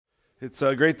It's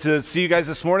great to see you guys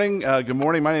this morning. Good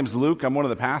morning. My name is Luke. I'm one of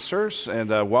the pastors,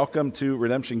 and welcome to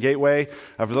Redemption Gateway.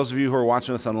 For those of you who are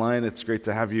watching us online, it's great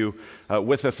to have you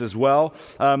with us as well.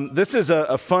 This is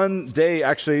a fun day,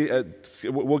 actually.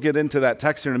 We'll get into that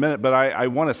text here in a minute, but I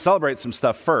want to celebrate some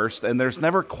stuff first, and there's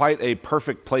never quite a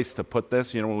perfect place to put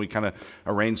this. You know, when we kind of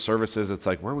arrange services, it's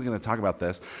like, where are we going to talk about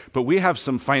this? But we have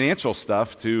some financial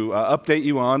stuff to update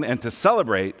you on and to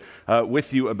celebrate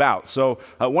with you about. So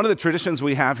one of the traditions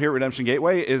we have here at Redemption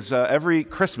Gateway is every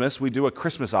Christmas we do a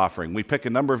Christmas offering. We pick a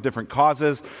number of different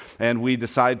causes and we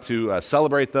decide to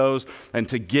celebrate those and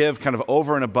to give kind of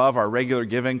over and above our regular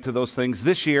giving to those things.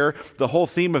 This year, the whole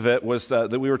theme of it was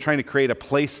that we were trying to create a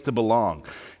place to belong.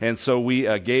 And so we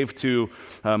gave to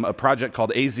a project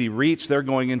called AZ Reach. They're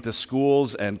going into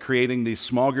schools and creating these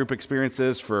small group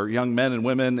experiences for young men and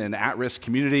women in at-risk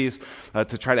communities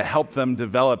to try to help them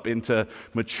develop into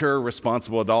mature,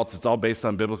 responsible adults. It's all based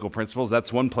on biblical principles.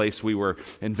 That's one place we were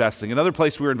investing. Another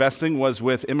place we were investing was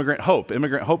with Immigrant Hope.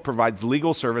 Immigrant Hope provides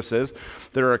legal services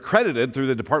that are accredited through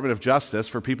the Department of Justice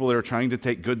for people that are trying to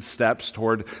take good steps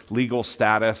toward legal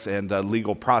status and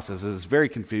legal processes. It's very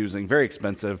confusing, very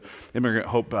expensive. Immigrant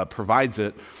Hope provides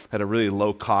it at a really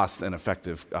low cost and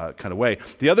effective kind of way.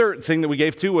 The other thing that we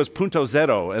gave to was Punto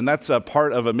Zero, and that's a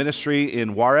part of a ministry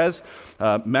in Juarez,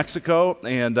 Mexico,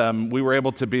 and we were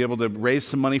able to raise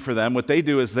some money for them. What they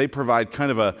do is they provide kind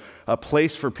of a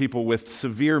place for people with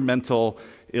severe mental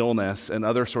illness and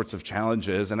other sorts of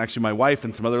challenges. And actually my wife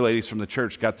and some other ladies from the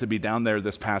church got to be down there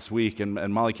this past week,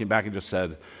 and Molly came back and just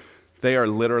said, they are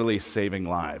literally saving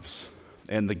lives.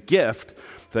 And the gift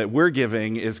that we're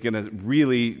giving is going to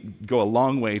really go a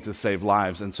long way to save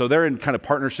lives. And so they're in kind of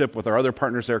partnership with our other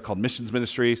partners there called Missions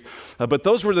Ministries. But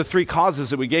those were the three causes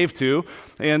that we gave to.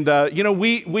 And,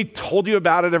 we told you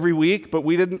about it every week, but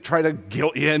we didn't try to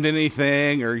guilt you into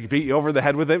anything or beat you over the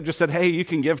head with it. We just said, hey, you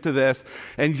can give to this.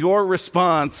 And your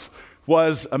response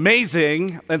was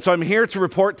amazing. And so I'm here to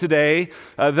report today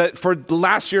that for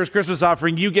last year's Christmas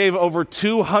offering, you gave over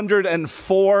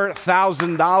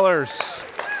 $204,000.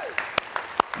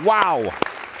 Wow.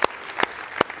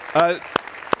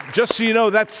 Just so you know,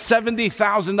 that's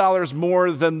 $70,000 more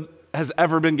than has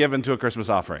ever been given to a Christmas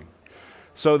offering.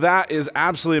 So that is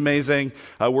absolutely amazing.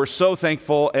 We're so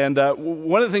thankful. And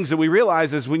one of the things that we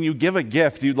realize is when you give a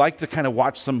gift, you'd like to kind of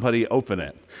watch somebody open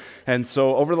it. And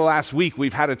so over the last week,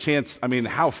 we've had a chance. I mean,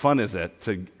 how fun is it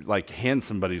to like hand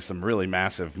somebody some really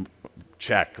massive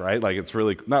check, right? Like it's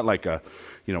really not like a,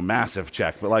 massive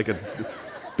check, but like a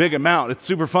big amount. It's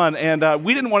super fun. And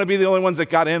we didn't want to be the only ones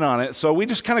that got in on it. So we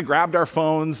just kind of grabbed our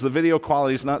phones. The video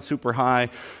quality is not super high,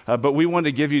 but we wanted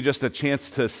to give you just a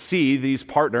chance to see these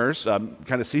partners,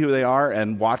 kind of see who they are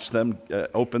and watch them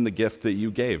open the gift that you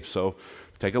gave. So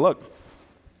take a look.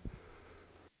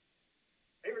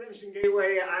 Hey, Redemption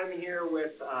Gateway. I'm here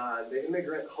with the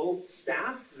Immigrant Hope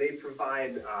staff. They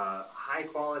provide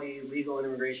high-quality legal and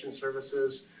immigration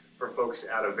services for folks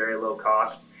at a very low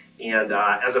cost. And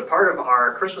as a part of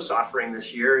our Christmas offering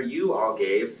this year, you all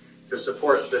gave to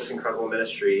support this incredible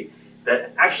ministry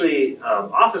that actually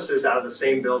offices out of the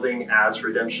same building as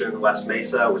Redemption West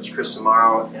Mesa, which Chris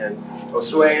Samaro and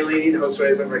Josue lead.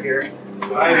 Josue's over here.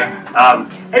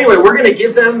 Anyway, we're going to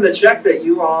give them the check that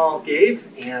you all gave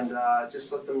and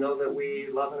just let them know that we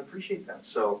love and appreciate them.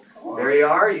 So there you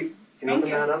are. You can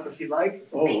open that up if you'd like.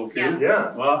 Oh, okay.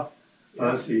 Yeah. Well,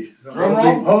 let's see.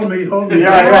 Drum Hold me.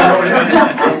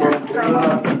 Yeah.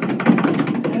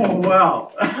 Oh,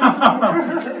 wow.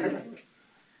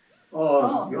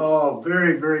 Oh,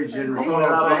 very, very generous.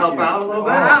 That'll help out a little bit.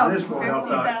 Wow, this will help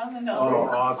out. $50,000. Oh,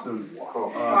 awesome.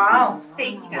 Wow.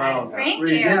 Thank you guys. Wow. Thank you.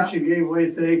 Redemption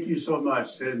Gateway, thank you so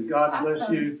much. And God bless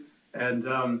Awesome. you. And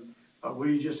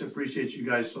we just appreciate you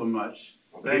guys so much.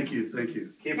 Thank you.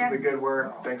 Keep up the good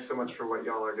work. Thanks so much for what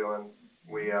y'all are doing.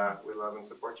 We love and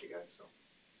support you guys. So.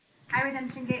 Hi,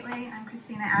 Redemption Gateway. I'm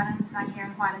Christina Adams, and I'm here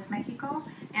in Juarez, Mexico.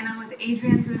 And I'm with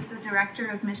Adrian, who's the director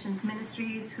of Missions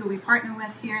Ministries, who we partner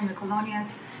with here in the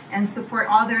colonias and support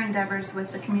all their endeavors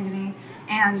with the community.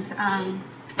 And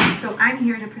so I'm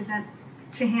here to present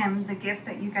to him the gift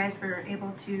that you guys were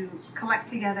able to collect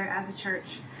together as a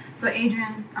church. So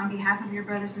Adrian, on behalf of your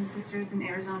brothers and sisters in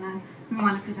Arizona, we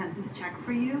want to present this check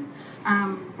for you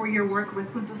for your work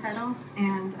with Punto Zero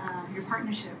and your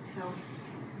partnership. So.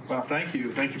 Well, thank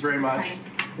you very much.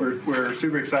 We're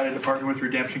super excited to partner with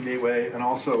Redemption Gateway and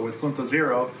also with Punto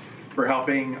Zero for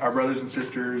helping our brothers and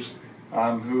sisters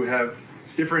who have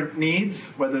different needs,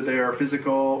 whether they are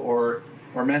physical or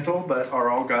mental, but are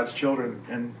all God's children.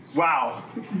 And wow,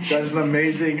 that is an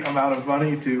amazing amount of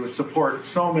money to support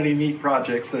so many neat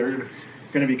projects that are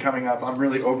going to be coming up. I'm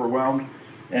really overwhelmed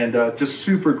and just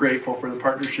super grateful for the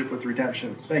partnership with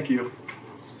Redemption. Thank you.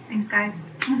 Thanks, guys.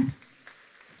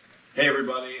 Hey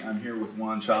everybody, I'm here with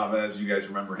Juan Chavez. You guys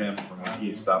remember him from when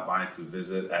he stopped by to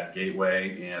visit at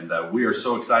Gateway, and we are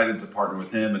so excited to partner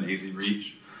with him and AZ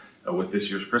Reach with this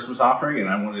year's Christmas offering, and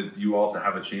I wanted you all to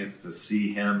have a chance to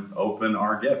see him open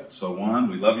our gift. So Juan,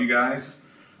 we love you guys.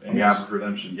 On behalf of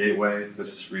Redemption Gateway,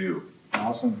 this is for you.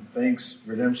 Awesome. Thanks,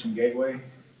 Redemption Gateway.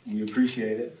 We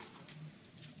appreciate it.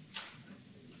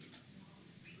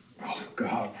 Oh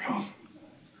God, bro.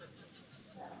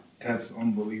 That's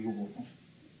unbelievable.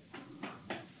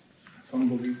 It's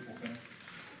unbelievable, man.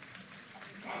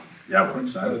 Yeah, we're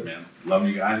excited, man. Love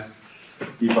you guys.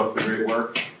 Keep up the great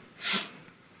work.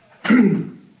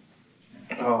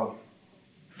 Oh,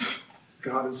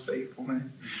 God is faithful,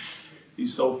 man.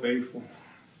 He's so faithful.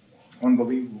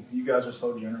 Unbelievable. You guys are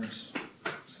so generous.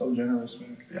 So generous,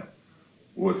 man. Yeah.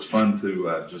 Well, it's fun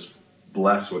to just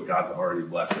bless what God's already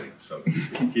blessing. So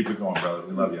keep it going, brother.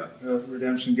 We love you.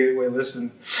 Redemption Gateway,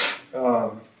 listen.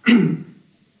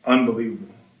 Unbelievable.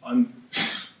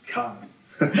 God.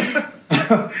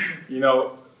 You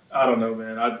know, I don't know,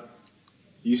 man.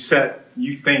 You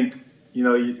think, you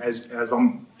know, as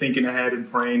I'm thinking ahead and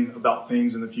praying about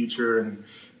things in the future, and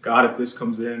God, if this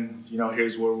comes in, you know,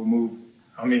 here's where we'll move.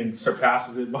 I mean,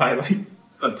 surpasses it by like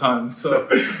a ton. So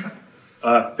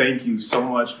thank you so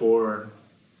much for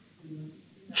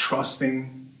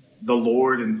trusting the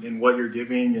Lord in what you're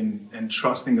giving, and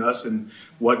trusting us and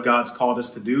what God's called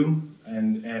us to do.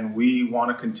 And we want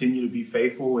to continue to be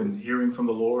faithful and hearing from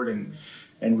the Lord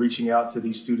and reaching out to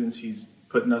these students He's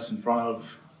putting us in front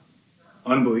of.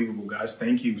 Unbelievable, guys.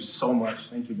 Thank you so much.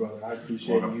 Thank you, brother. I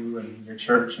appreciate you and your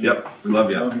church. And yep. We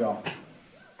love you. Love y'all.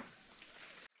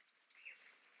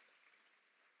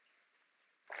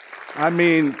 I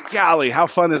mean, golly, how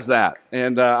fun is that?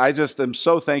 And I just am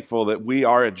so thankful that we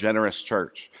are a generous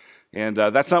church. And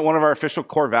that's not one of our official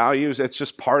core values. It's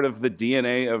just part of the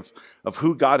DNA of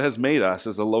who God has made us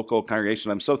as a local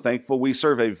congregation. I'm so thankful. We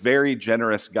serve a very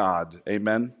generous God.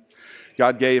 Amen.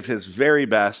 God gave His very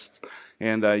best.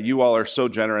 And you all are so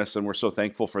generous, and we're so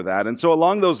thankful for that. And so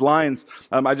along those lines,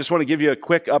 I just want to give you a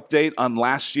quick update on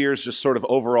last year's just sort of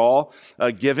overall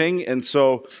giving. And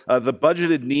so the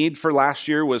budgeted need for last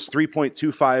year was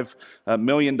 $3.25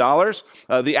 million.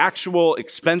 The actual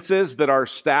expenses that our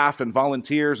staff and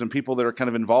volunteers and people that are kind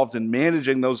of involved in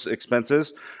managing those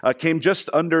expenses came just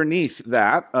underneath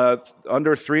that,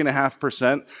 under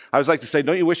 3.5%. I always like to say,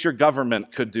 don't you wish your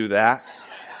government could do that?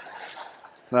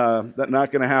 That's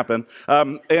not going to happen.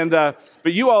 But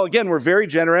you all, again, were very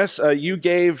generous. You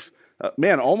gave,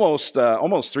 almost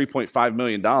 $3.5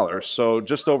 million. So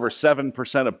just over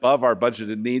 7% above our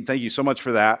budgeted need. Thank you so much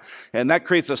for that. And that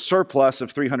creates a surplus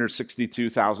of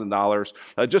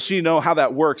 $362,000. Just so you know how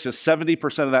that works is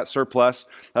 70% of that surplus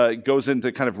goes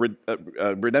into kind of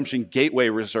Redemption Gateway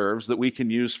reserves that we can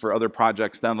use for other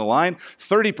projects down the line.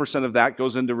 30% of that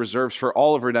goes into reserves for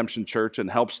all of Redemption Church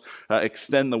and helps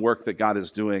extend the work that God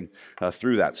is doing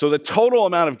through that. So the total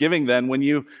amount of giving then, when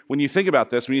you think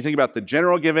about this, when you think about the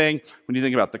general giving, when you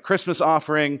think about the Christmas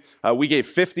offering, we gave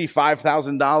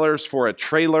 $55,000 for a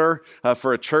trailer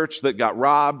for a church that got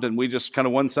robbed, and we just kind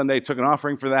of one Sunday took an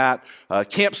offering for that.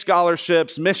 Camp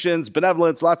scholarships, missions,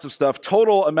 benevolence, lots of stuff.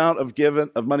 Total amount of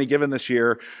money given this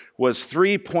year was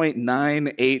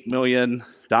 $3.98 million,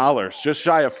 just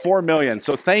shy of $4 million.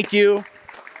 So thank you.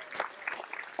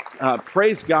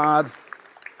 Praise God.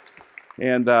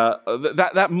 And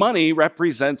that money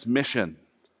represents mission.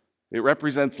 It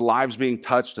represents lives being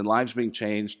touched and lives being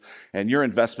changed, and your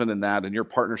investment in that and your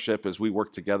partnership as we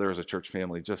work together as a church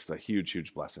family, just a huge,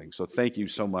 huge blessing. So thank you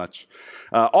so much.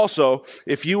 Also,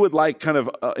 if you would like kind of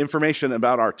information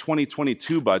about our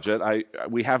 2022 budget,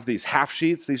 we have these half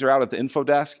sheets. These are out at the info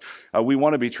desk. We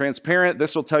want to be transparent.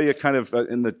 This will tell you kind of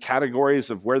in the categories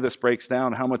of where this breaks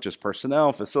down, how much is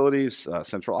personnel, facilities,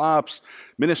 central ops,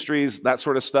 ministries, that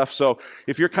sort of stuff. So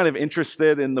if you're kind of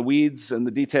interested in the weeds and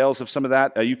the details of some of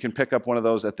that, you can pick up one of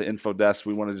those at the info desk.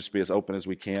 We want to just be as open as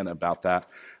we can about that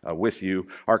with you.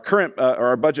 Our current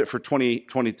our budget for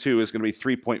 2022 is going to be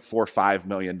 $3.45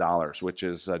 million, which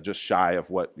is just shy of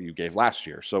what you gave last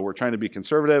year. So we're trying to be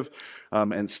conservative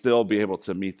and still be able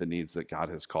to meet the needs that God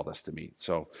has called us to meet.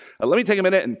 So let me take a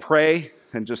minute and pray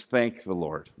and just thank the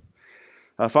Lord.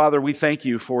 Father, we thank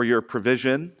you for your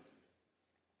provision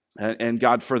and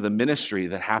God, for the ministry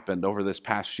that happened over this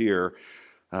past year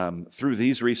through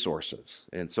these resources.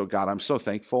 And so, God, I'm so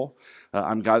thankful.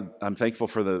 I'm thankful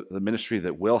for the ministry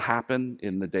that will happen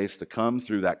in the days to come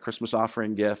through that Christmas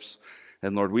offering gifts.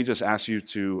 And Lord, we just ask you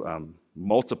to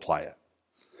multiply it.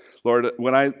 Lord,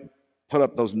 when I put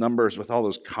up those numbers with all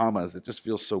those commas, it just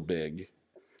feels so big.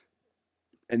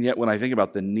 And yet when I think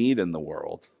about the need in the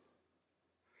world,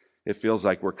 it feels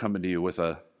like we're coming to you with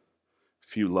a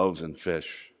few loaves and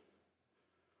fish.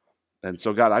 And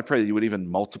so, God, I pray that you would even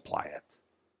multiply it,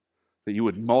 that you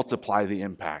would multiply the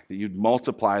impact, that you'd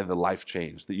multiply the life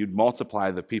change, that you'd multiply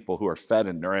the people who are fed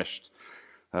and nourished,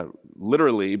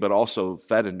 literally, but also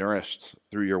fed and nourished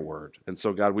through your word. And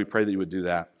so, God, we pray that you would do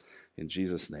that in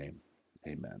Jesus' name.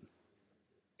 Amen.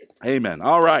 Amen.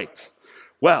 All right.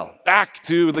 Well, back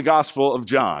to the Gospel of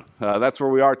John. That's where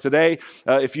we are today.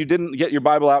 If you didn't get your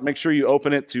Bible out, make sure you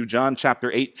open it to John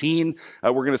chapter 18.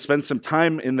 We're going to spend some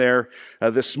time in there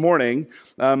this morning.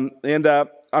 And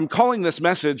I'm calling this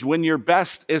message, When Your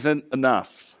Best Isn't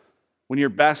Enough. When your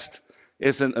best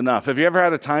isn't enough. Have you ever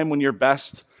had a time when your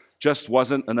best just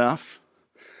wasn't enough?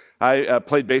 I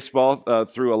played baseball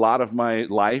through a lot of my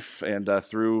life and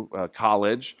through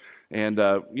college. And,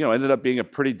 ended up being a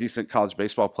pretty decent college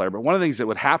baseball player. But one of the things that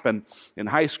would happen in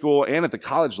high school and at the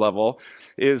college level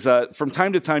is from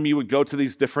time to time you would go to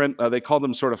these different, they called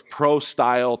them sort of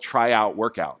pro-style tryout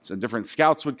workouts. And different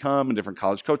scouts would come and different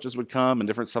college coaches would come and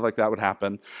different stuff like that would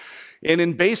happen. And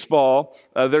in baseball,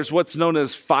 there's what's known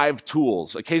as 5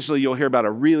 tools. Occasionally you'll hear about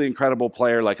a really incredible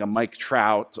player like a Mike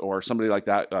Trout or somebody like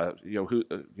that,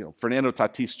 Fernando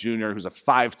Tatis Jr., who's a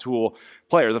 5-tool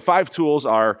player. The 5 tools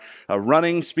are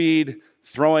running speed,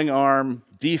 throwing arm,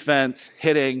 defense,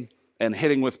 hitting, and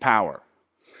hitting with power.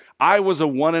 I was a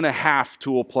 1.5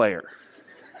 tool player.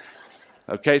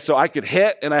 Okay, so I could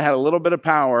hit and I had a little bit of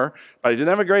power, but I didn't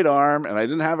have a great arm and I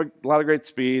didn't have a lot of great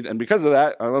speed. And because of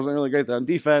that, I wasn't really great on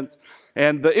defense.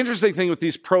 And the interesting thing with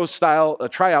these pro-style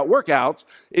tryout workouts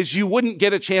is you wouldn't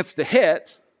get a chance to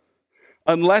hit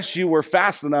unless you were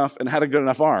fast enough and had a good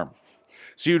enough arm.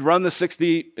 So you'd run the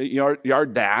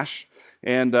 60-yard dash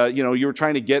and you were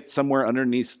trying to get somewhere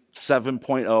underneath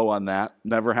 7.0 on that.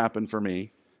 Never happened for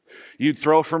me. You'd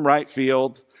throw from right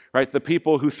field. Right, the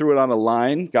people who threw it on a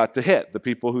line got to hit. The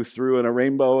people who threw in a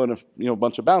rainbow and a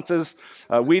bunch of bounces,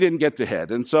 we didn't get to hit.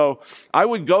 And so I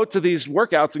would go to these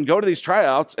workouts and go to these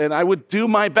tryouts, and I would do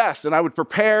my best, and I would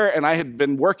prepare, and I had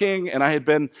been working,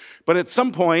 but at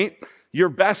some point, your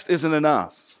best isn't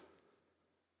enough.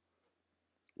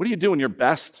 What do you do when your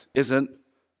best isn't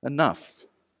enough?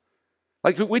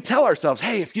 Like we tell ourselves,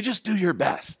 hey, if you just do your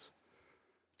best,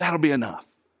 that'll be enough.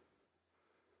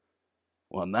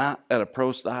 Well, not at a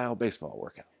pro-style baseball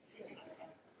workout.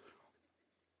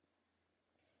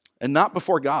 And not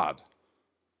before God.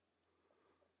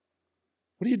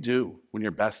 What do you do when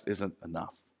your best isn't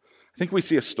enough? I think we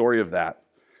see a story of that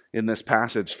in this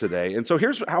passage today. And so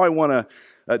here's how I want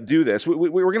to do this.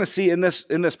 We're going to see in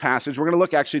this passage, we're going to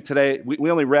look actually today,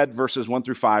 we only read verses 1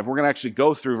 through 5. We're going to actually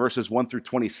go through verses 1 through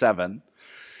 27.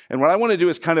 And what I want to do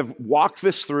is kind of walk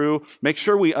this through, make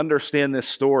sure we understand this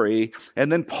story, and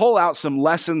then pull out some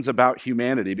lessons about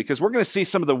humanity, because we're going to see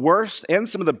some of the worst and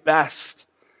some of the best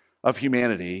of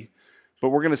humanity, but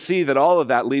we're going to see that all of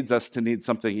that leads us to need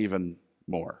something even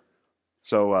more.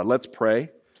 So let's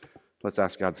pray. Let's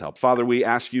ask God's help. Father, we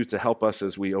ask you to help us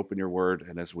as we open your word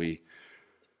and as we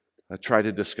try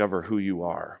to discover who you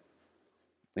are.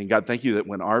 And God, thank you that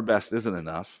when our best isn't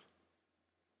enough,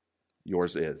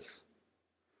 yours is.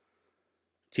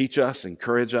 Teach us,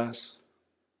 encourage us,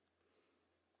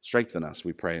 strengthen us,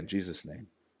 we pray in Jesus' name.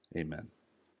 Amen.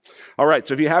 All right,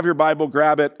 so if you have your Bible,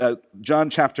 grab it. John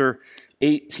chapter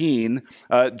 18.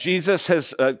 Jesus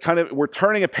has we're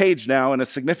turning a page now in a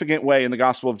significant way in the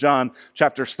Gospel of John.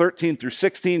 Chapters 13 through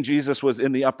 16, Jesus was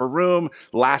in the upper room,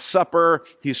 Last Supper.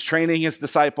 He's training his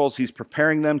disciples. He's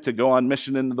preparing them to go on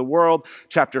mission into the world.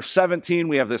 Chapter 17,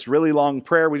 we have this really long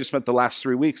prayer. We just spent the last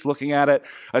 3 weeks looking at it.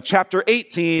 Chapter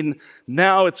 18,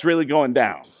 now it's really going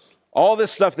down. All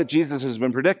this stuff that Jesus has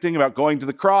been predicting about going to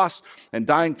the cross and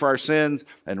dying for our sins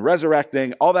and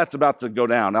resurrecting, all that's about to go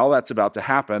down. All that's about to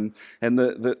happen. And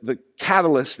the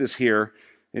catalyst is here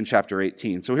in chapter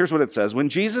 18. So here's what it says. When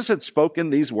Jesus had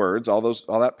spoken these words, all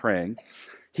that praying,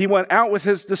 he went out with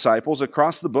his disciples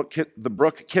across the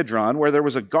brook Kidron, where there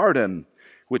was a garden,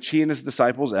 which he and his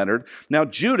disciples entered. Now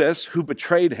Judas, who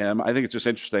betrayed him, I think it's just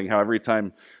interesting how every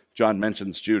time John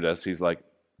mentions Judas, he's like,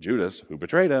 Judas, who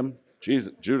betrayed him?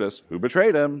 Judas, who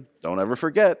betrayed him? Don't ever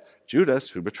forget, Judas,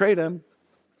 who betrayed him.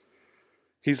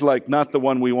 He's like not the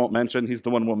one we won't mention. He's the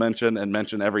one we'll mention and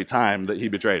mention every time that he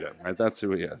betrayed him, right? That's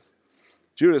who he is.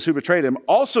 Judas, who betrayed him,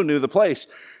 also knew the place,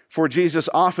 for Jesus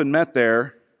often met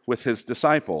there with his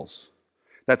disciples.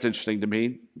 That's interesting to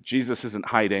me. Jesus isn't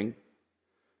hiding.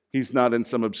 He's not in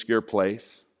some obscure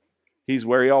place. He's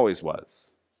where he always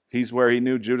was. He's where he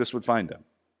knew Judas would find him.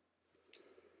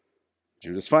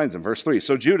 Judas finds him. Verse 3,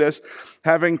 so Judas,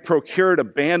 having procured a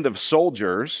band of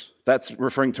soldiers That's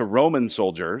referring to Roman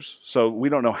soldiers. So we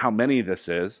don't know how many this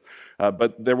is,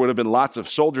 but there would have been lots of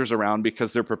soldiers around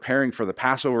because they're preparing for the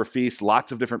Passover feast.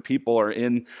 Lots of different people are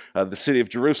in the city of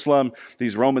Jerusalem.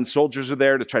 These Roman soldiers are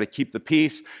there to try to keep the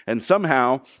peace. And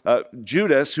somehow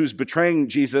Judas, who's betraying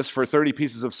Jesus for 30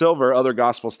 pieces of silver, other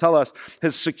gospels tell us,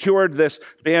 has secured this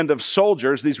band of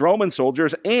soldiers, these Roman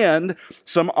soldiers, and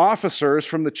some officers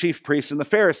from the chief priests and the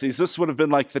Pharisees. This would have been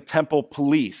like the temple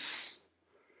police.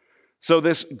 So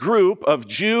this group of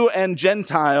Jew and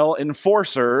Gentile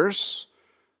enforcers,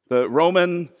 the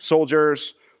Roman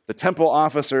soldiers, the temple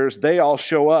officers, they all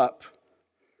show up.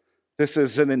 This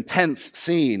is an intense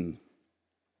scene.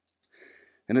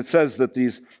 And it says that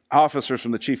these officers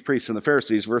from the chief priests and the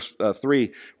Pharisees, verse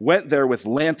 3, went there with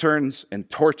lanterns and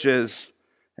torches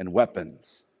and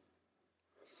weapons.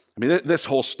 I mean, this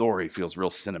whole story feels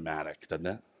real cinematic, doesn't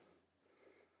it?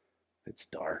 It's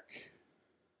dark.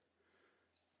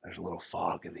 There's a little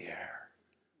fog in the air.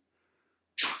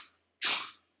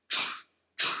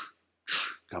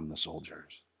 Come the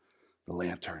soldiers, the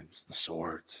lanterns, the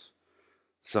swords.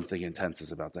 Something intense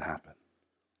is about to happen.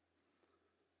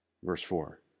 Verse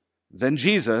 4. Then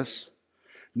Jesus,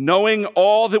 knowing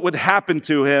all that would happen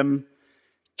to him,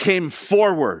 came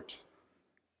forward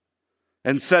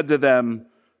and said to them,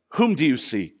 "Whom do you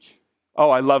seek?"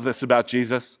 Oh, I love this about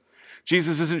Jesus.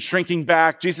 Jesus isn't shrinking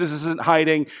back. Jesus isn't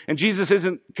hiding. And Jesus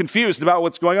isn't confused about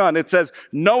what's going on. It says,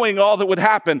 knowing all that would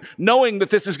happen, knowing that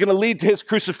this is going to lead to his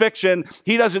crucifixion,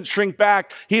 he doesn't shrink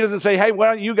back. He doesn't say, hey, why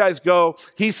don't you guys go?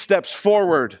 He steps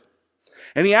forward.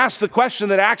 And he asks the question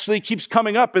that actually keeps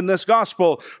coming up in this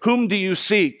gospel, whom do you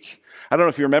seek? I don't know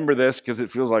if you remember this because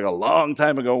it feels like a long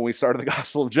time ago when we started the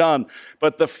Gospel of John.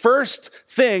 But the first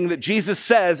thing that Jesus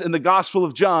says in the Gospel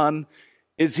of John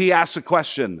is he asks a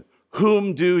question,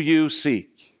 whom do you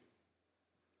seek?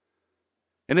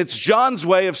 And it's John's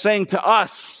way of saying to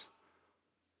us,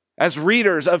 as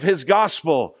readers of his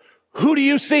gospel, who do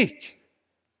you seek?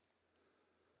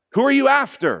 Who are you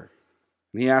after?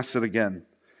 And he asks it again.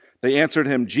 They answered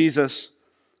him, Jesus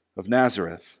of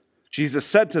Nazareth. Jesus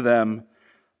said to them,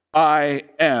 I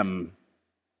am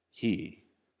he.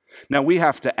 Now we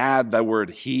have to add that word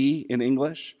he in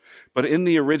English, but in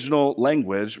the original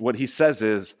language, what he says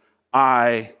is,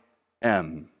 I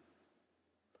am.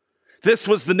 This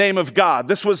was the name of God.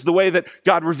 This was the way that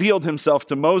God revealed himself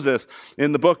to Moses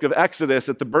in the book of Exodus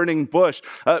at the burning bush.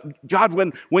 God,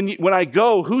 when I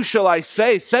go, who shall I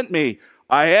say sent me?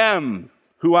 I am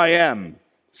who I am,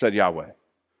 said Yahweh.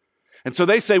 And so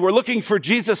they say, we're looking for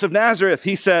Jesus of Nazareth.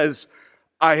 He says,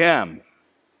 I am.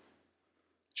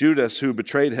 Judas, who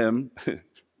betrayed him,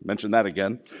 mention that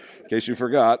again, in case you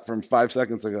forgot from 5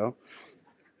 seconds ago.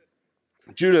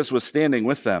 Judas was standing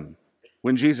with them.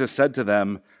 When Jesus said to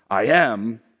them, I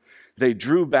am, they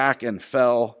drew back and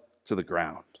fell to the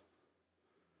ground.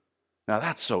 Now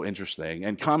that's so interesting.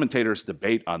 And commentators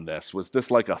debate on this. Was this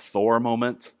like a Thor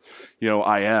moment?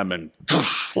 I am, and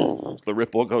the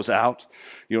ripple goes out,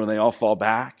 and they all fall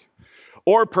back.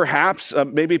 Or perhaps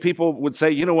maybe people would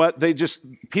say, you know what?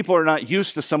 People are not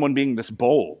used to someone being this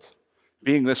bold,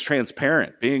 being this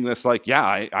transparent, being this like, yeah,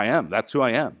 I am. That's who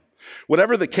I am.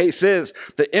 Whatever the case is,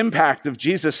 the impact of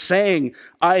Jesus saying,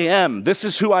 I am, this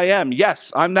is who I am.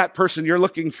 Yes, I'm that person you're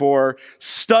looking for,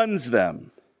 stuns them.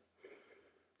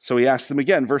 So he asked them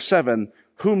again, verse 7,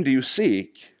 whom do you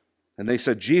seek? And they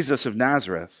said, Jesus of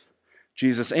Nazareth.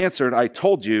 Jesus answered, I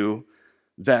told you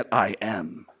that I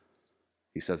am.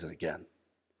 He says it again.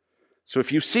 So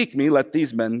if you seek me, let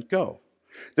these men go.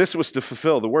 This was to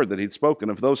fulfill the word that he'd spoken.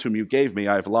 Of those whom you gave me,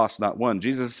 I have lost not one.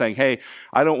 Jesus is saying, hey,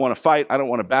 I don't want to fight. I don't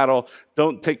want to battle.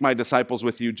 Don't take my disciples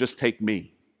with you. Just take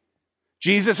me.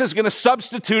 Jesus is going to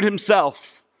substitute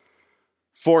himself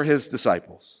for his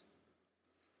disciples.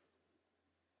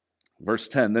 Verse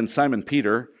 10, then Simon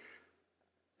Peter,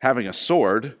 having a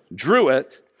sword, drew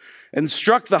it and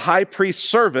struck the high priest's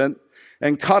servant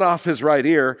and cut off his right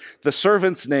ear. The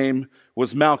servant's name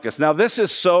was Malchus. Now, this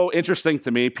is so interesting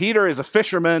to me. Peter is a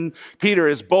fisherman. Peter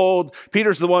is bold.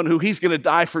 Peter's the one who he's going to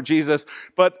die for Jesus.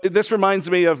 But this reminds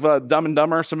me of Dumb and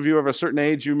Dumber. Some of you of a certain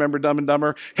age, you remember Dumb and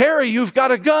Dumber. Harry, you've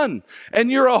got a gun,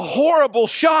 and you're a horrible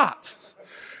shot,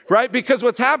 right? Because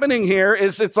what's happening here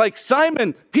is it's like,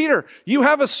 Simon, Peter, you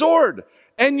have a sword,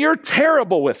 and you're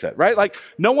terrible with it, right? Like,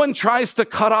 no one tries to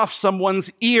cut off someone's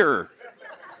ear.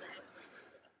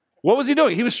 What was he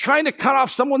doing? He was trying to cut off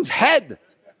someone's head.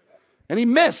 And he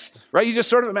missed, right? You just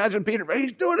sort of imagine Peter, but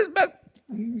he's doing his best.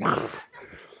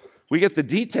 We get the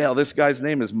detail. This guy's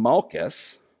name is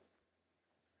Malchus.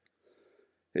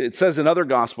 It says in other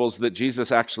Gospels that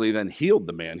Jesus actually then healed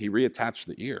the man. He reattached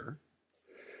the ear.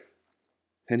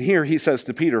 And here he says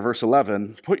to Peter, verse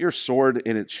 11, put your sword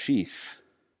in its sheath.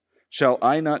 Shall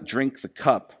I not drink the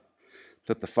cup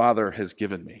that the Father has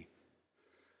given me?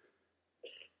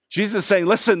 Jesus is saying,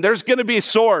 listen, there's going to be a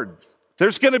sword.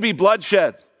 There's going to be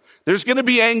bloodshed. There's going to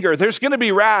be anger. There's going to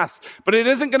be wrath. But it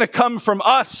isn't going to come from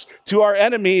us to our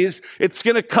enemies. It's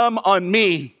going to come on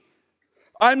me.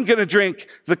 I'm going to drink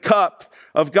the cup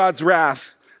of God's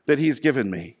wrath that he's given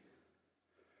me.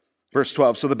 Verse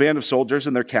 12, so the band of soldiers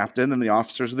and their captain and the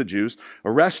officers of the Jews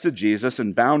arrested Jesus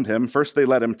and bound him. First they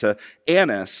led him to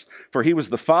Annas, for he was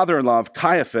the father-in-law of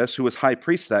Caiaphas, who was high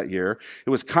priest that year. It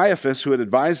was Caiaphas who had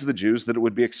advised the Jews that it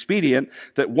would be expedient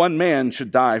that one man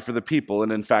should die for the people.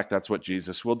 And in fact, that's what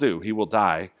Jesus will do. He will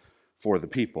die for the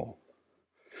people.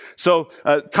 So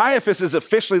Caiaphas is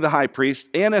officially the high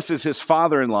priest. Annas is his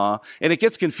father-in-law. And it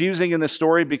gets confusing in this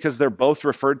story because they're both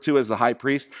referred to as the high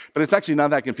priest. But it's actually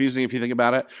not that confusing if you think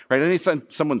about it. Right? Anytime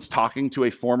someone's talking to a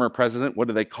former president, what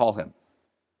do they call him?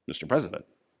 Mr. President.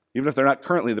 Even if they're not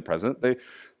currently the president,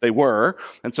 they were.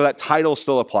 And so that title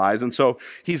still applies. And so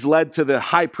he's led to the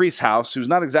high priest's house, who's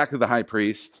not exactly the high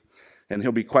priest. And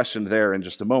he'll be questioned there in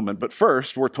just a moment. But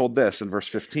first, we're told this in verse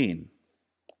 15.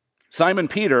 Simon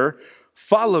Peter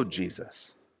followed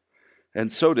Jesus,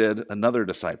 and so did another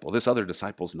disciple. This other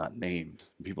disciple's not named.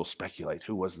 People speculate,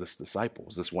 who was this disciple?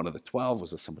 Was this one of the 12?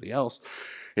 Was this somebody else?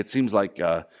 It seems like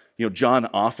John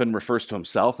often refers to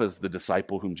himself as the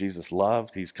disciple whom Jesus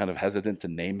loved. He's kind of hesitant to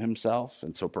name himself,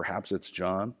 and so perhaps it's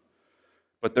John.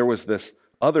 But there was this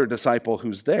other disciple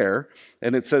who's there,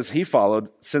 and it says he followed,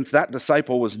 since that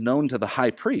disciple was known to the high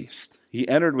priest. He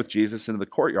entered with Jesus into the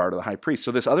courtyard of the high priest.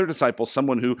 So this other disciple,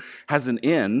 someone who has an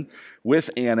in with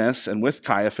Annas and with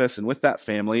Caiaphas and with that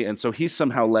family, and so he's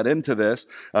somehow led into this.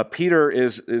 Peter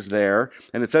is there,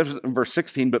 and it says in verse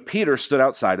 16, but Peter stood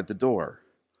outside at the door.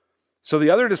 So the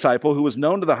other disciple, who was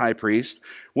known to the high priest,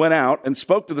 went out and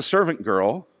spoke to the servant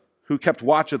girl who kept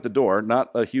watch at the door, not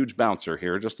a huge bouncer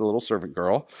here, just a little servant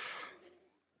girl,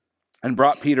 and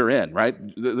brought Peter in, right?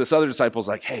 This other disciple's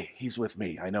like, hey, he's with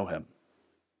me. I know him.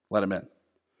 Let him in.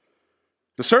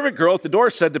 The servant girl at the door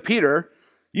said to Peter,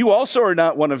 you also are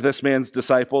not one of this man's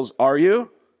disciples, are you?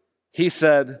 He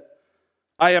said,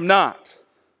 I am not.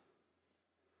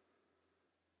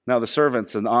 Now the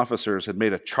servants and officers had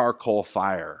made a charcoal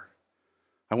fire.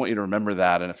 I want you to remember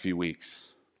that in a few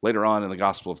weeks. Later on in the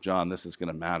Gospel of John, this is going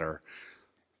to matter,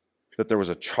 that there was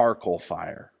a charcoal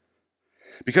fire.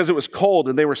 Because it was cold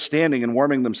and they were standing and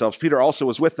warming themselves. Peter also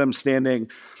was with them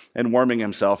standing and warming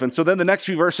himself. And so then the next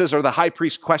few verses are the high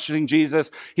priest questioning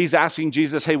Jesus. He's asking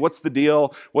Jesus, hey, what's the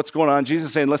deal? What's going on?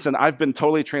 Jesus saying, listen, I've been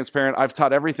totally transparent. I've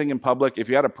taught everything in public. If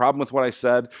you had a problem with what I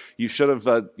said, you should have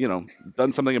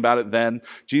done something about it then.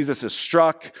 Jesus is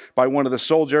struck by one of the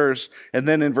soldiers. And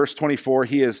then in verse 24,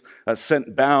 he is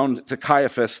sent bound to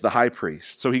Caiaphas, the high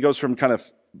priest. So he goes from kind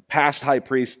of past high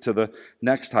priest to the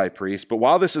next high priest. But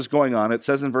while this is going on, it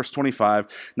says in verse 25,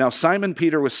 now Simon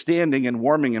Peter was standing and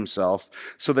warming himself.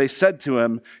 So they said to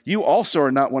him, you also are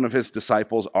not one of his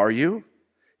disciples, are you?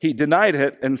 He denied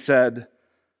it and said,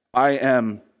 I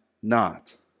am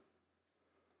not.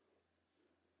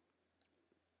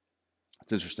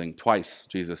 It's interesting. Twice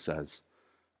Jesus says,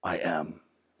 I am.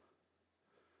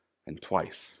 And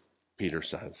twice Peter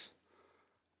says,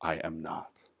 I am not.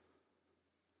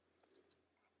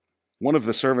 One of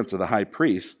the servants of the high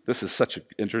priest, this is such an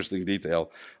interesting detail,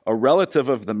 a relative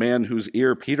of the man whose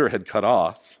ear Peter had cut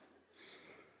off,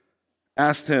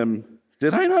 asked him,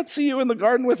 did I not see you in the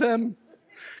garden with him?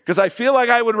 Because I feel like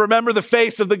I would remember the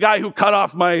face of the guy who cut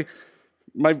off my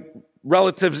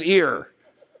relative's ear.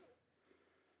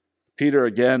 Peter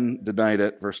again denied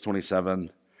it, verse 27,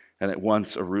 and at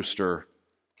once a rooster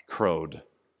crowed.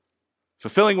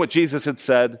 Fulfilling what Jesus had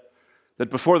said, that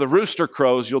before the rooster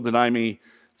crows, you'll deny me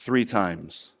 3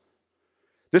 times.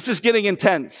 This is getting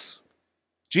intense.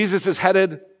 Jesus is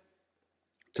headed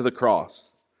to the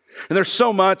cross. And there's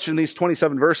so much in these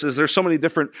 27 verses. There's so many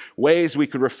different ways we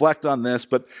could reflect on this.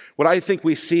 But what I think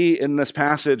we see in this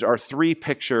passage are 3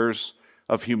 pictures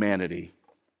of humanity.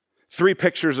 3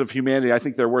 pictures of humanity I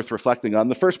think they're worth reflecting on.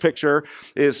 The first picture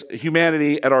is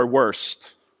humanity at our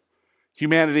worst.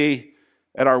 Humanity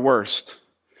at our worst.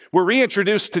 We're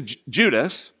reintroduced to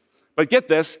Judas, but get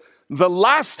this, the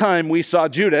last time we saw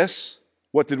Judas,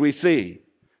 what did we see?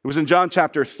 It was in John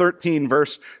chapter 13,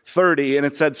 verse 30, and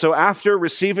it said, so after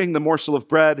receiving the morsel of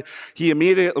bread, he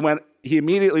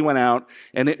immediately went out,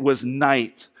 and it was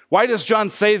night. Why does John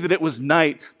say that it was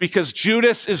night? Because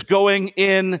Judas is going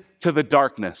into the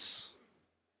darkness.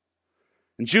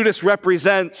 And Judas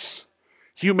represents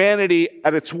Humanity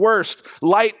at its worst.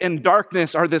 Light and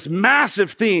darkness are this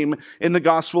massive theme in the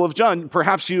Gospel of John.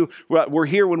 Perhaps you were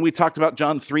here when we talked about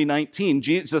John 3:19.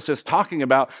 Jesus is talking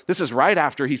about, this is right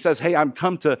after he says, hey, I'm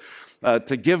come to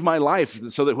give my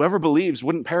life so that whoever believes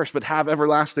wouldn't perish but have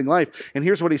everlasting life. And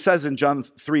here's what he says in John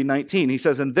 3:19. He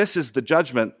says, and this is the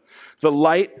judgment. The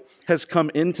light has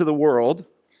come into the world,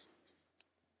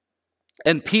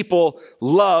 and people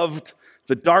loved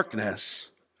the darkness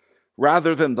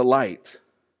rather than the light,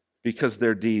 because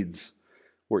their deeds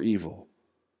were evil.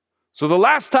 So the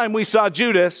last time we saw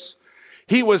Judas,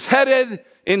 he was headed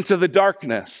into the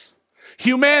darkness.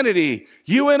 Humanity,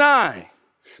 you and I,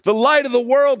 the light of the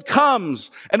world comes,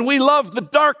 and we love the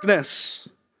darkness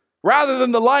rather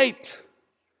than the light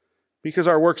because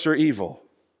our works are evil.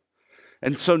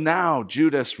 And so now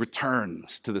Judas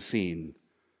returns to the scene.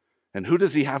 And who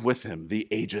does he have with him? The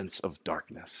agents of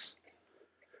darkness,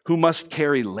 who must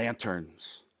carry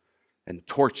lanterns and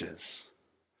torches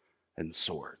and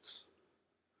swords.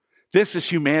 This is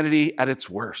humanity at its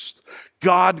worst.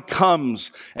 God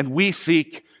comes and we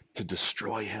seek to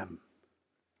destroy him.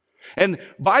 And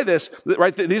by this,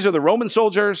 right, these are the Roman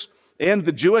soldiers and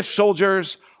the Jewish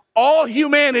soldiers. All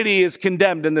humanity is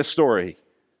condemned in this story.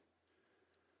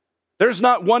 There's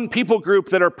not one people group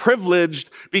that are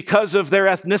privileged because of their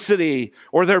ethnicity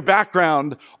or their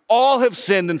background. All have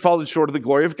sinned and fallen short of the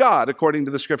glory of God, according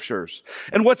to the scriptures.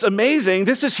 And what's amazing,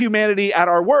 this is humanity at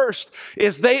our worst,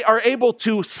 is they are able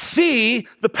to see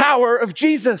the power of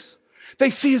Jesus.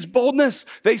 They see his boldness.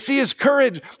 They see his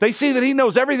courage. They see that he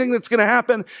knows everything that's going to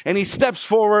happen. And he steps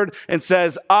forward and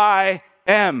says, I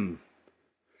am.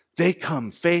 They come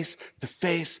face to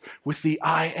face with the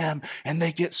I am, and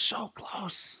they get so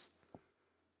close.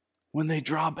 When they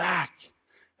draw back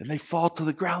and they fall to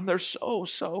the ground, they're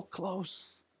so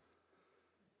close.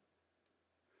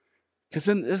 Because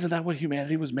isn't that what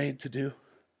humanity was made to do?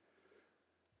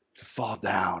 To fall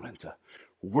down and to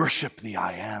worship the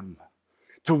I am.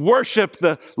 To worship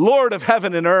the Lord of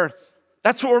heaven and earth.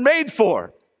 That's what we're made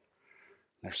for.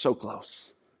 They're so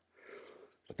close.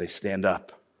 But they stand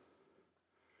up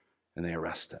and they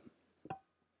arrest him.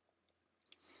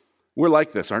 We're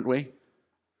like this, aren't we?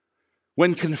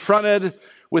 When confronted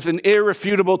with an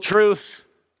irrefutable truth,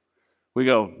 we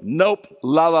go, nope,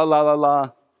 la, la, la, la,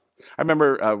 la. I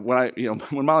remember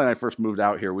when Molly and I first moved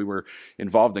out here, we were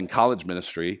involved in college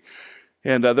ministry.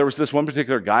 And there was this one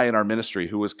particular guy in our ministry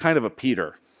who was kind of a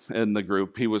Peter in the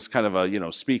group. He was kind of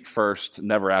a, speak first,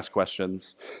 never ask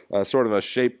questions, sort of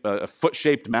a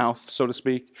foot-shaped mouth, so to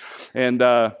speak.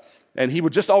 And he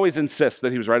would just always insist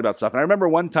that he was right about stuff. And I remember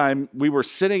one time we were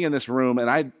sitting in this room, and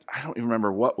I don't even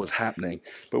remember what was happening,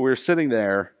 but we were sitting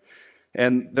there,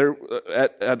 and there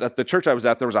at the church I was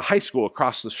at, there was a high school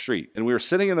across the street. And we were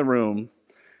sitting in the room,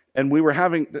 and we were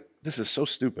having, this is so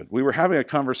stupid, we were having a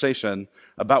conversation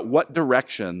about what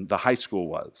direction the high school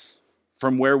was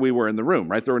from where we were in the room,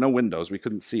 right? There were no windows, we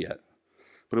couldn't see it.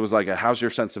 But it was like, how's your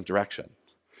sense of direction?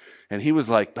 And he was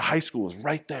like, the high school is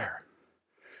right there.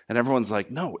 And everyone's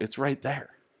like, no, it's right there.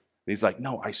 And he's like,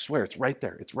 no, I swear, it's right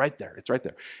there. It's right there. It's right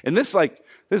there. And this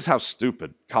is how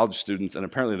stupid college students and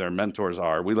apparently their mentors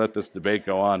are. We let this debate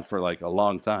go on for like a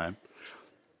long time.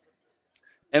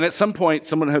 And at some point,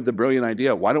 someone had the brilliant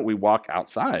idea, why don't we walk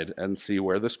outside and see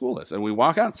where the school is? And we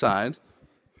walk outside,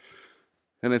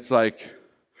 and it's like,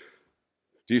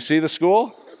 do you see the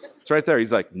school? It's right there.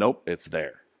 He's like, nope, it's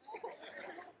there.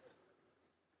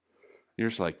 You're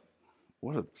just like,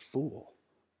 what a fool.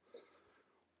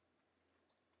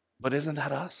 But isn't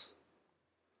that us?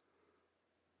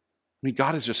 I mean,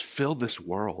 God has just filled this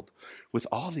world with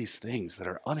all these things that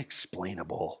are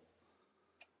unexplainable,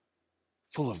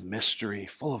 full of mystery,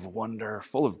 full of wonder,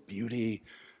 full of beauty,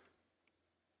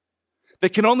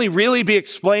 that can only really be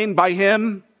explained by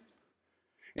him.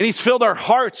 And he's filled our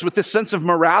hearts with this sense of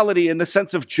morality and this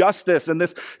sense of justice and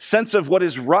this sense of what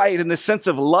is right and this sense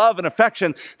of love and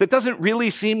affection that doesn't really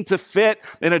seem to fit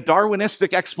in a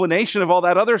Darwinistic explanation of all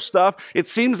that other stuff. It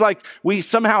seems like we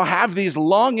somehow have these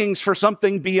longings for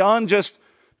something beyond just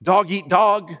dog eat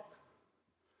dog.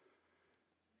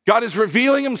 God is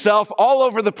revealing himself all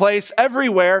over the place,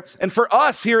 everywhere. And for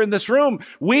us here in this room,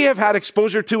 we have had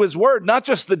exposure to his word, not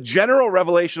just the general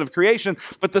revelation of creation,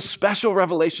 but the special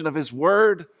revelation of his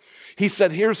word. He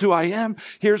said, here's who I am.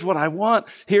 Here's what I want.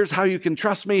 Here's how you can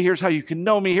trust me. Here's how you can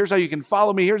know me. Here's how you can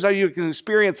follow me. Here's how you can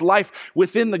experience life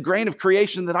within the grain of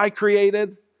creation that I created.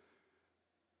 And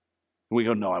we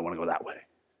go, no, I want to go that way.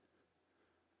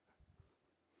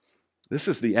 This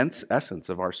is the essence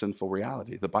of our sinful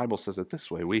reality. The Bible says it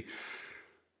this way. We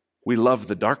love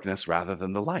the darkness rather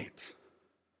than the light.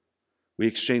 We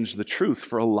exchanged the truth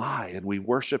for a lie, and we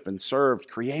worship and served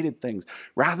created things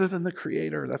rather than the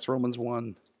Creator. That's Romans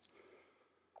 1.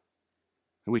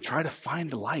 And we try to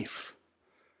find life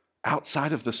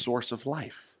outside of the source of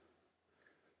life.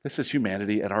 This is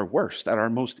humanity at our worst, at our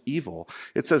most evil.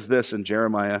 It says this in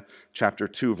Jeremiah chapter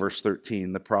 2, verse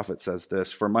 13. The prophet says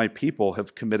this, "For my people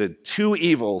have committed two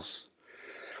evils.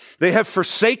 They have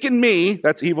forsaken me,"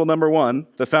 that's evil number one,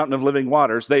 the fountain of living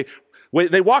waters. They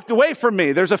walked away from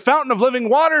me. There's a fountain of living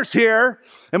waters here,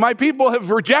 and my people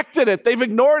have rejected it. They've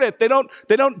ignored it. They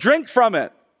don't drink from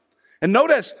it. And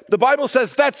notice, the Bible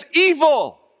says that's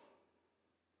evil.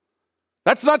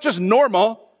 That's not just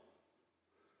normal.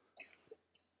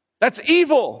 That's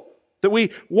evil, that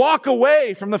we walk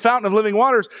away from the fountain of living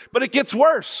waters, but it gets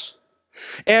worse.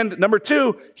 And number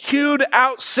two, hewed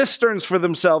out cisterns for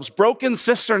themselves, broken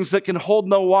cisterns that can hold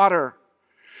no water.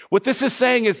 What this is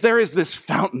saying is there is this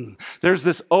fountain, there's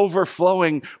this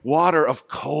overflowing water of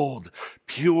cold,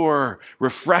 pure,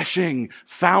 refreshing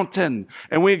fountain.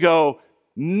 And we go,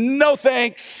 no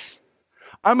thanks.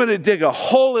 I'm going to dig a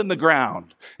hole in the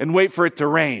ground and wait for it to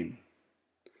rain.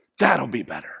 That'll be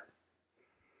better.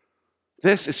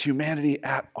 This is humanity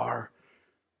at our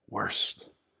worst.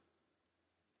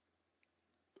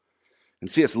 And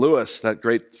C.S. Lewis, that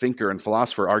great thinker and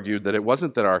philosopher, argued that it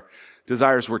wasn't that our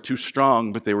desires were too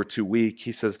strong, but they were too weak.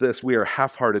 He says this, "We are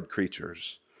half-hearted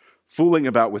creatures, fooling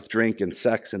about with drink and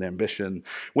sex and ambition,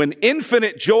 when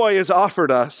infinite joy is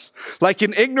offered us, like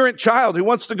an ignorant child who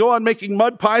wants to go on making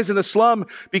mud pies in a slum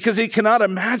because he cannot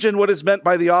imagine what is meant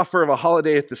by the offer of a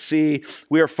holiday at the sea.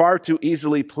 We are far too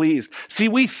easily pleased." See,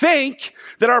 we think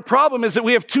that our problem is that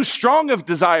we have too strong of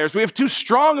desires. We have too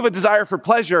strong of a desire for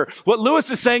pleasure. What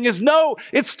Lewis is saying is, no,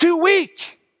 it's too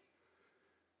weak.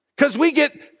 Because we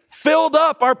get filled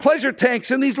up our pleasure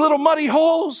tanks in these little muddy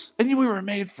holes, and we were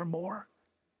made for more.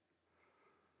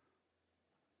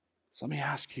 So let me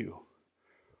ask you,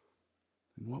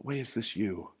 in what way is this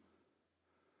you?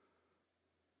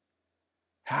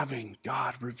 Having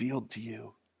God revealed to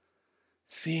you,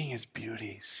 seeing his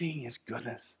beauty, seeing his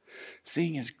goodness,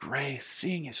 seeing his grace,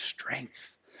 seeing his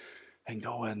strength, and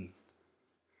going,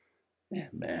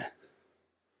 meh.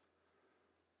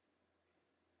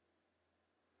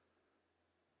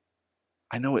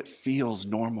 I know it feels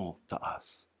normal to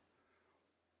us,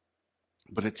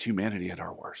 but it's humanity at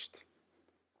our worst.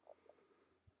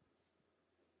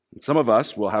 And some of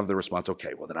us will have the response,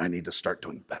 okay, well then I need to start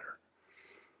doing better.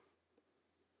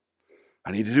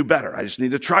 I need to do better. I just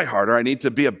need to try harder. I need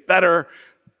to be a better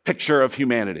picture of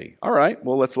humanity. All right,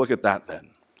 well, let's look at that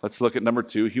then. Let's look at number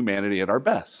 2, humanity at our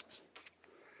best.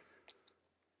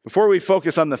 Before we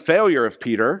focus on the failure of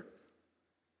Peter,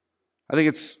 I think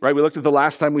it's right. We looked at the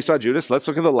last time we saw Judas. Let's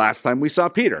look at the last time we saw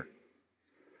Peter.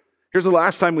 Here's the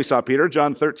last time we saw Peter,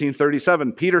 John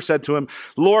 13:37. Peter said to him,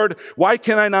 "Lord, why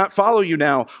can I not follow you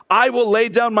now? I will lay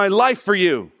down my life for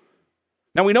you."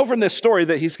 Now we know from this story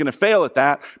that he's going to fail at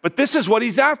that, but this is what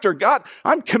he's after. God,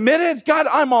 I'm committed. God,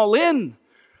 I'm all in.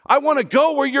 I want to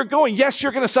go where you're going. Yes,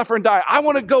 you're going to suffer and die. I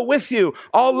want to go with you.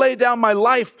 I'll lay down my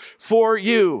life for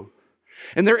you.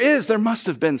 And there must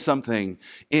have been something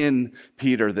in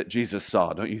Peter that Jesus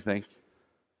saw, don't you think?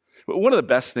 One of the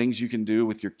best things you can do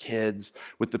with your kids,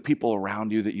 with the people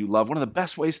around you that you love, one of the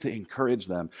best ways to encourage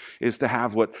them is to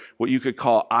have what you could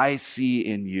call I see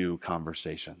in you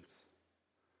conversations.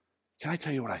 Can I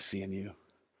tell you what I see in you?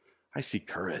 I see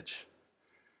courage,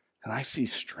 and I see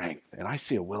strength, and I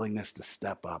see a willingness to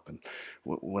step up. And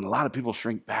when a lot of people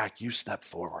shrink back, you step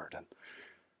forward.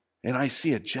 And I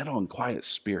see a gentle and quiet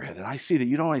spirit. And I see that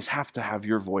you don't always have to have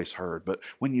your voice heard, but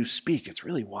when you speak, it's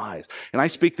really wise. And I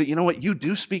speak that, you know what, you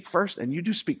do speak first and you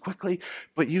do speak quickly,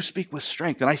 but you speak with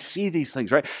strength. And I see these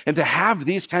things, right? And to have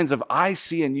these kinds of I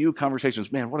see in you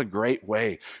conversations, man, what a great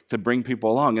way to bring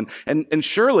people along. And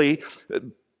surely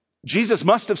Jesus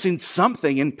must have seen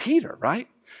something in Peter, right?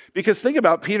 Because think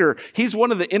about Peter, he's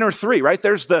one of the inner 3, right?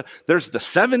 There's the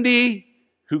 70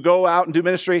 who go out and do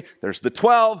ministry. There's the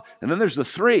 12, and then there's the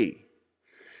 3.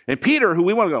 And Peter, who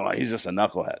we want to go, oh, he's just a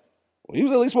knucklehead. Well, he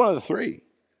was at least one of the 3.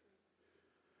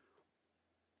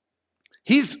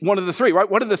 He's one of the 3, right?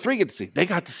 What did the 3 get to see? They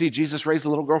got to see Jesus raise a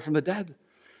little girl from the dead.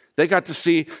 They got to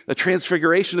see the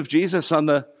transfiguration of Jesus on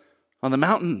the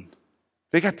mountain.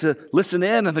 They got to listen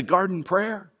in on the garden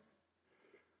prayer.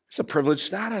 It's a privileged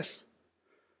status.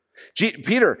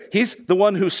 Peter, he's the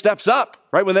one who steps up,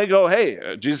 right? When they go,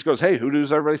 hey, Jesus goes, hey, who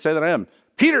does everybody say that I am?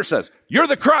 Peter says, you're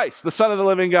the Christ, the Son of the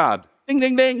living God. Ding,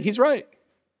 ding, ding, he's right.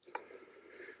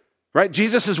 Right?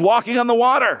 Jesus is walking on the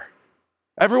water.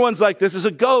 Everyone's like, this is a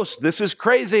ghost. This is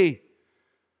crazy.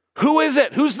 Who is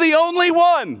it? Who's the only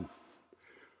one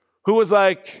who was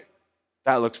like,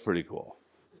 that looks pretty cool.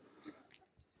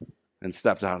 And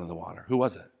stepped out in the water. Who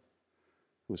was it?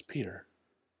 It was Peter.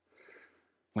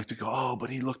 Like to go, oh, but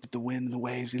he looked at the wind and the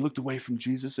waves. He looked away from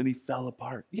Jesus and he fell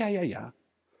apart. Yeah.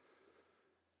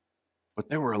 But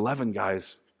there were 11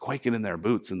 guys quaking in their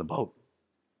boots in the boat.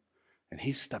 And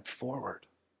he stepped forward.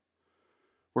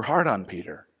 We're hard on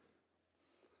Peter.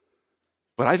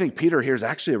 But I think Peter here is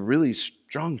actually a really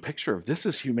strong picture of this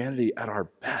is humanity at our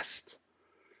best.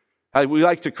 We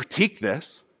like to critique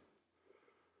this,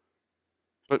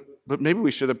 but maybe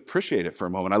we should appreciate it for a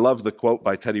moment. I love the quote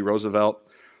by Teddy Roosevelt.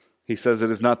 He says,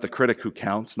 "It is not the critic who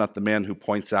counts, not the man who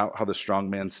points out how the strong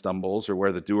man stumbles or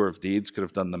where the doer of deeds could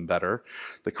have done them better.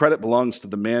 The credit belongs to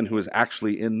the man who is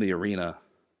actually in the arena,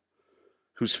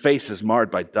 whose face is marred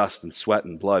by dust and sweat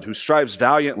and blood, who strives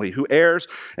valiantly, who errs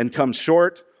and comes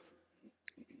short,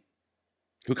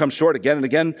 again and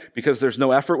again because there's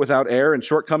no effort without error and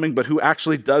shortcoming, but who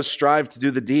actually does strive to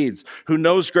do the deeds, who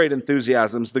knows great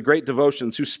enthusiasms, the great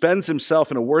devotions, who spends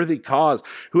himself in a worthy cause,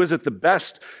 who is at the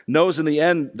best, knows in the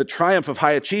end the triumph of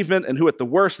high achievement, and who at the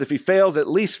worst, if he fails, at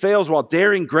least fails while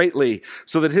daring greatly,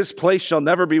 so that his place shall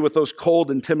never be with those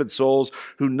cold and timid souls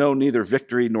who know neither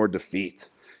victory nor defeat."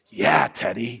 Yeah,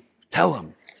 Teddy, tell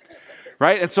him.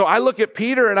 Right? And so I look at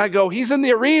Peter and I go, he's in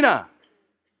the arena.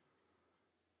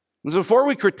 And so before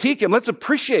we critique him, let's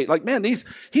appreciate, like, man, he's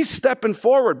stepping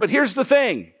forward. But here's the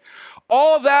thing.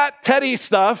 All that Teddy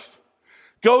stuff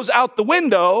goes out the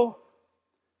window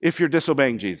if you're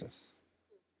disobeying Jesus.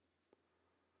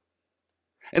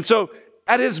 And so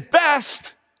at his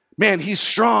best, man, he's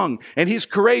strong and he's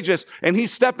courageous and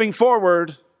he's stepping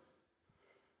forward.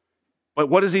 But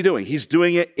what is he doing? He's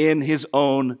doing it in his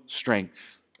own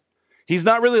strength. He's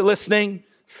not really listening.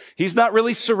 He's not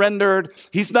really surrendered.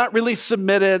 He's not really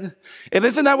submitted. And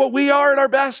isn't that what we are at our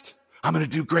best? I'm going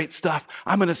to do great stuff.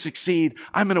 I'm going to succeed.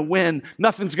 I'm going to win.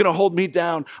 Nothing's going to hold me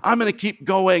down. I'm going to keep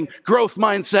going. Growth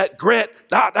mindset, grit, ...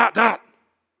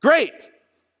 Great.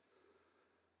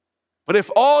 But if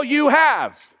all you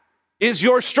have is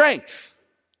your strength,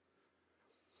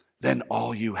 then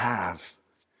all you have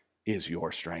is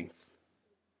your strength.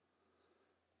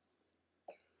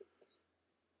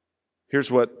 Here's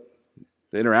what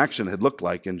the interaction had looked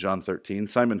like in John 13.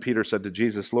 Simon Peter said to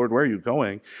Jesus, "Lord, where are you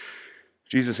going?"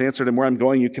 Jesus answered him, "Where I'm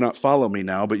going, you cannot follow me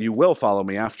now, but you will follow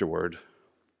me afterward."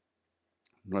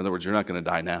 In other words, you're not going to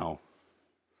die now,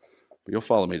 but you'll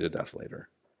follow me to death later.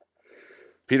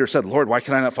 Peter said, "Lord, why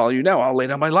can I not follow you now? I'll lay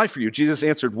down my life for you." Jesus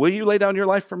answered, "Will you lay down your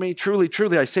life for me? Truly,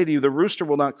 truly, I say to you, the rooster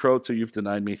will not crow till you've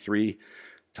denied me 3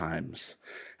 times.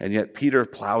 And yet Peter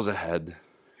plows ahead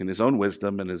in his own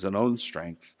wisdom and his own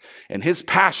strength. And his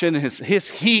passion, his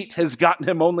heat has gotten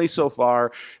him only so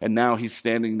far. And now he's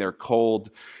standing there cold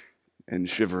and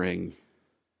shivering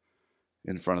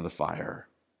in front of the fire.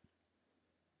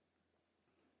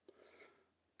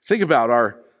 Think about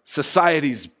our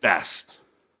society's best.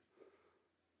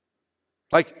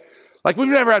 Like we've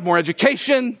never had more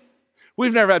education.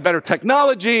 We've never had better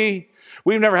technology.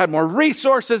 We've never had more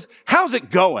resources. How's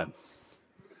it going?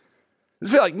 I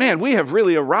feel like, man, we have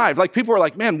really arrived. Like people are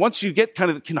like, man, once you get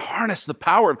can harness the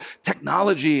power of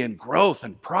technology and growth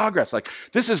and progress, like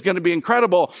this is going to be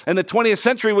incredible. And the 20th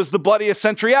century was the bloodiest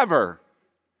century ever.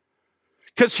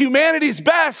 Because humanity's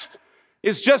best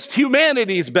is just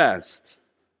humanity's best.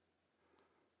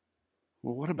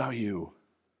 Well, what about you?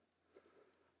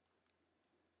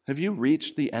 Have you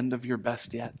reached the end of your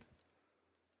best yet?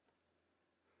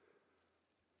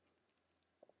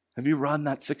 Have you run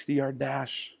that 60-yard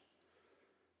dash?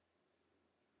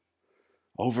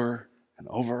 Over and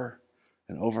over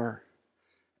and over,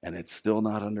 and it's still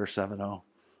not under 7:0.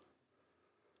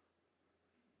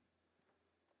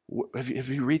 Have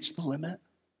you reached the limit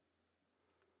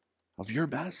of your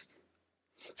best?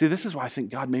 See, this is why I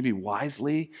think God maybe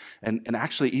wisely and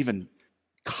actually even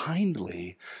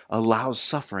kindly allows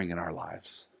suffering in our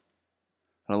lives,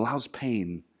 and allows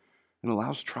pain, and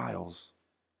allows trials.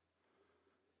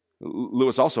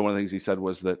 Lewis also, one of the things he said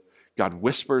was that God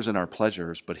whispers in our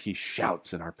pleasures, but he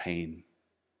shouts in our pain.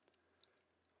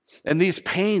 And these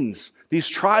pains, these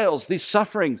trials, these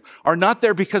sufferings are not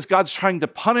there because God's trying to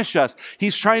punish us.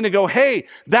 He's trying to go, hey,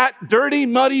 that dirty,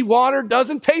 muddy water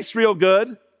doesn't taste real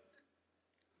good.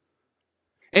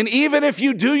 And even if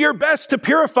you do your best to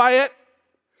purify it,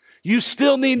 you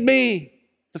still need me,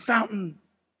 the fountain.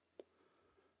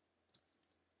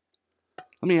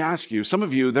 Let me ask you, some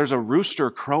of you, there's a rooster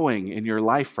crowing in your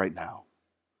life right now.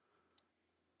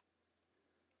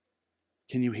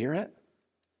 Can you hear it?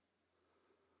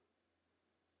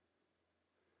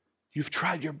 You've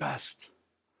tried your best.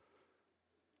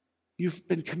 You've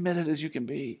been committed as you can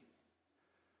be.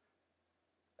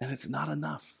 And it's not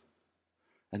enough.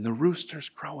 and the rooster's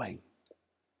crowing,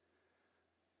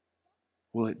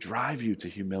 will it drive you to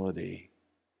humility,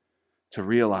 to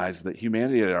realize that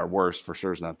humanity at our worst for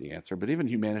sure is not the answer, but even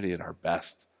humanity at our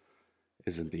best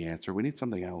isn't the answer. We need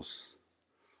something else.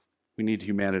 We need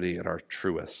humanity at our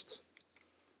truest.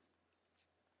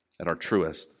 At our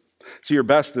truest. See, your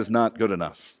best is not good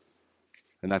enough.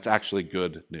 And that's actually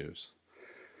good news.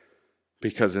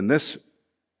 Because in this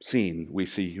scene, we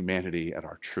see humanity at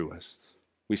our truest.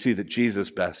 We see that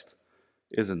Jesus' best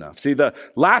is enough. See, the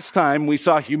last time we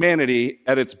saw humanity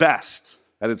at its best,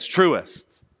 at its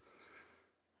truest,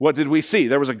 what did we see?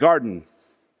 There was a garden.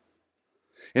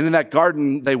 And in that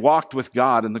garden, they walked with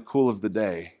God in the cool of the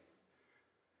day.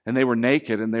 And they were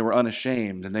naked and they were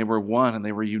unashamed and they were one and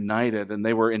they were united and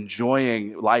they were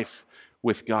enjoying life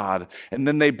with God. And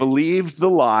then they believed the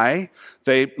lie.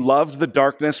 They loved the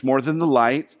darkness more than the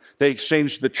light. They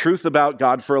exchanged the truth about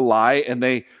God for a lie, and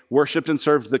they worshiped and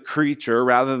served the creature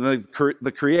rather than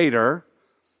the creator.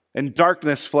 And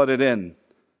darkness flooded in.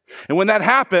 And when that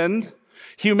happened,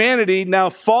 humanity,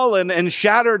 now fallen and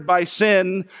shattered by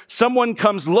sin, someone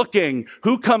comes looking.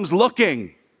 Who comes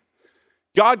looking?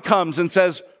 God comes and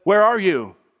says, "Where are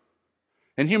you?"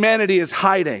 And humanity is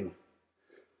hiding.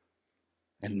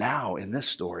 And now, in this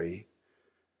story,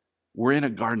 we're in a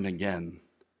garden again,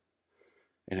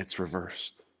 and it's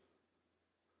reversed.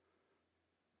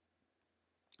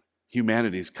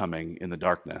 Humanity's coming in the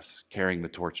darkness, carrying the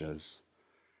torches,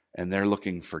 and they're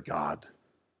looking for God,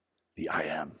 the I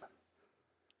Am.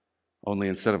 Only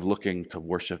instead of looking to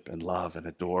worship and love and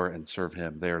adore and serve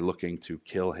him, they are looking to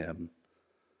kill him.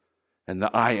 And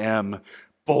the I Am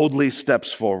boldly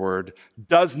steps forward,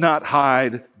 does not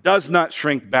hide, does not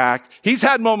shrink back. He's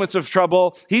had moments of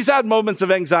trouble. He's had moments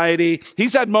of anxiety.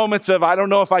 He's had moments of, I don't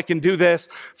know if I can do this.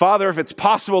 Father, if it's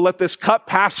possible, let this cup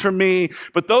pass from me.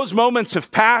 But those moments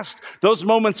have passed. Those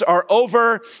moments are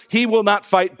over. He will not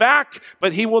fight back,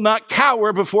 but he will not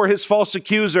cower before his false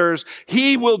accusers.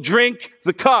 He will drink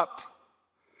the cup.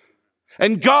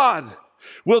 And God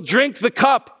will drink the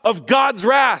cup of God's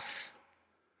wrath,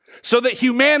 so that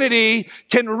humanity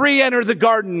can re-enter the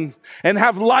garden and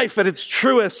have life at its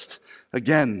truest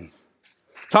again.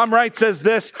 Tom Wright says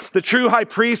this: the true high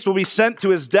priest will be sent to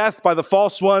his death by the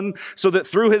false one, so that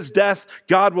through his death,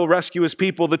 God will rescue his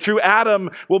people. The true Adam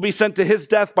will be sent to his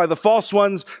death by the false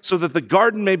ones, so that the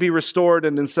garden may be restored,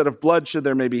 and instead of bloodshed,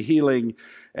 there may be healing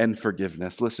and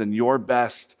forgiveness. Listen, your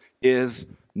best is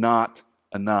not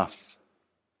enough.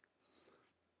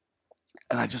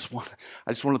 And I just want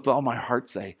to with all my heart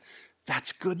say,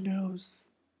 that's good news.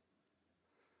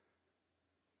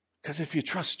 Because if you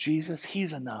trust Jesus,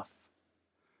 he's enough.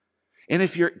 And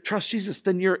if you trust Jesus,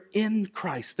 then you're in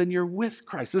Christ, then you're with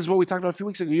Christ. This is what we talked about a few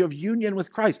weeks ago. You have union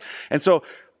with Christ. And so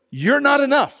you're not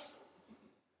enough,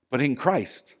 but in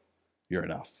Christ, you're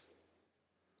enough.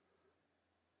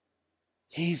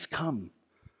 He's come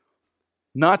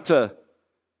not to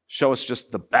show us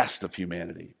just the best of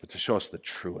humanity, but to show us the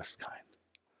truest kind.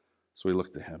 So we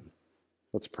look to him.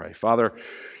 Let's pray. Father,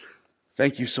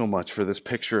 thank you so much for this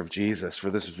picture of Jesus, for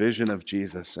this vision of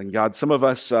Jesus. And God, some of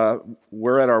us,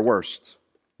 we're at our worst.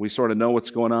 We sort of know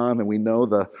what's going on, and we know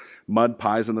the mud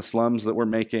pies in the slums that we're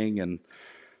making, and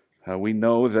we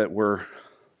know that we're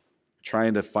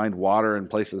trying to find water in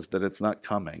places that it's not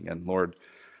coming. And Lord,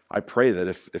 I pray that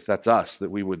if that's us,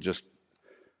 that we would just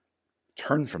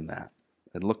turn from that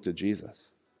and look to Jesus.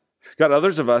 God,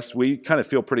 others of us, we kind of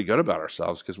feel pretty good about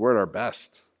ourselves because we're at our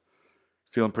best.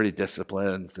 Feeling pretty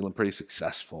disciplined, feeling pretty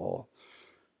successful,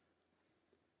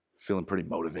 feeling pretty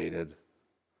motivated.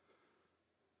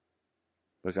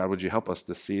 But God, would you help us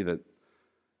to see that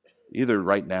either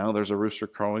right now there's a rooster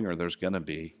crowing or there's going to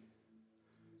be,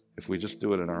 if we just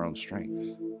do it in our own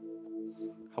strength.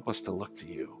 Help us to look to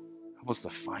you. Help us to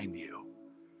find you.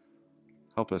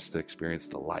 Help us to experience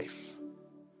the life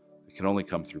that can only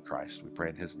come through Christ. We pray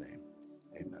in his name.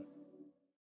 Amen.